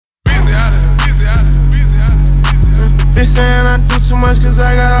They saying I do too much cause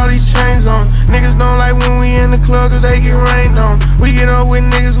I got all these chains on. Niggas don't like when we in the club cause they get rained on. We get up with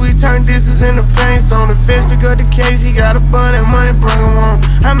niggas, we turn distance into paint on. The feds pick up the case, he got a bun and money, bring him home.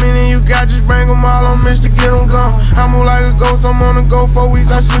 How many you got, just bring them all on, Mr. Get them gone. I move like a ghost, I'm on the go 4 weeks,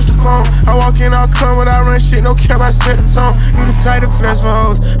 I switch the phone. I walk in, I'll come without run shit, no cap, I set the tone. You the type to flex for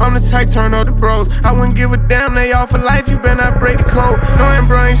hoes, I'm the type turn up the bros. I wouldn't give a damn, they all for life, you better not break the code. Knowing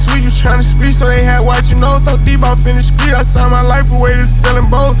bro ain't sweet, you tryna speak, so they had watch your nose. So deep, I finished street, I signed my life away to selling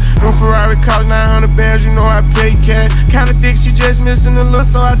bows. No Ferrari cost 900 bands, you know I pay cash. Kinda dick, she just missing the look,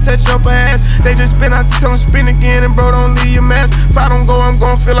 so I touch up her ass. They just spin, I tell them spin again, and bro, don't leave your mask. If I don't go, I'm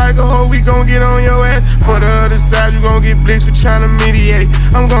gon' feel like a hoe, we gon' get on your ass. For the other side, you gon' get blitzed for tryna mediate.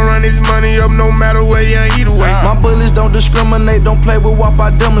 I'm gon' run this money up no matter where you either way. My bullets don't discriminate, don't play with WAP,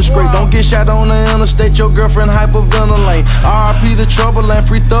 I demonstrate. Don't get shot on the interstate, your girlfriend hyperventilate. RIP the trouble and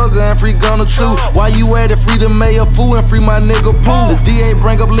free Thugger and free Gunner too. Why you at it, free the mayor fool and free my nigga Pooh. The DA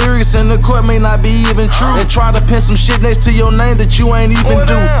bring up lyrics and the court may not be even true. And try to pin some shit next to your name that you ain't even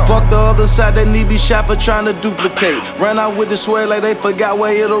do. Fuck the other side, they need be shot for trying to duplicate. Ran out with the swear like they forgot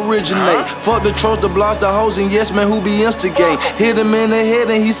where it originate. Fuck the trolls, the blogs, the hoes, and yes man who be instigate. Hit him in the head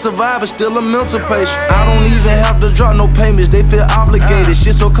and he survived, but still a mental patient. I don't even have to drop no payments, they feel obligated.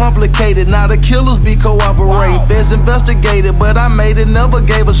 Shit so complicated, now the killers be cooperating. Feds investigated, but I made it, never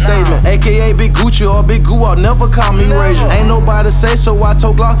gave a statement. AKA Big Gucci or Big Goo, never call me raging. Ain't nobody say so, I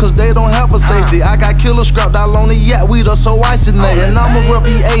told Glock cause they don't have a safety. I got killers scrapped out on the yacht, we done so isolated. And I'ma rep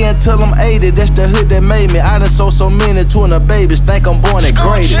EA until I'm 80, that's the hood that made me. I done sold so many to the babies, think I'm born and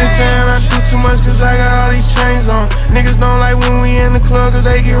graded. They saying I do too much cause I got all these chains on. Niggas don't like when we in the club cause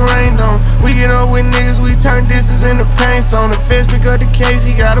they get rained on. We get up with niggas, we turn distance into paint on. The feds pick up the case,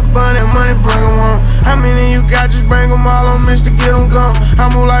 he got a bun and money, bring him home. How many you got, just bring them all on, Mr. Get them gone. I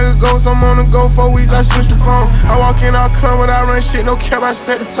move like a ghost, I'm on the go 4 weeks, I switch the phone. I walk in, I'll come without run shit, no cap, I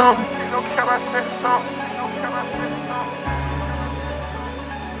set the tone. No cap, I set the tone.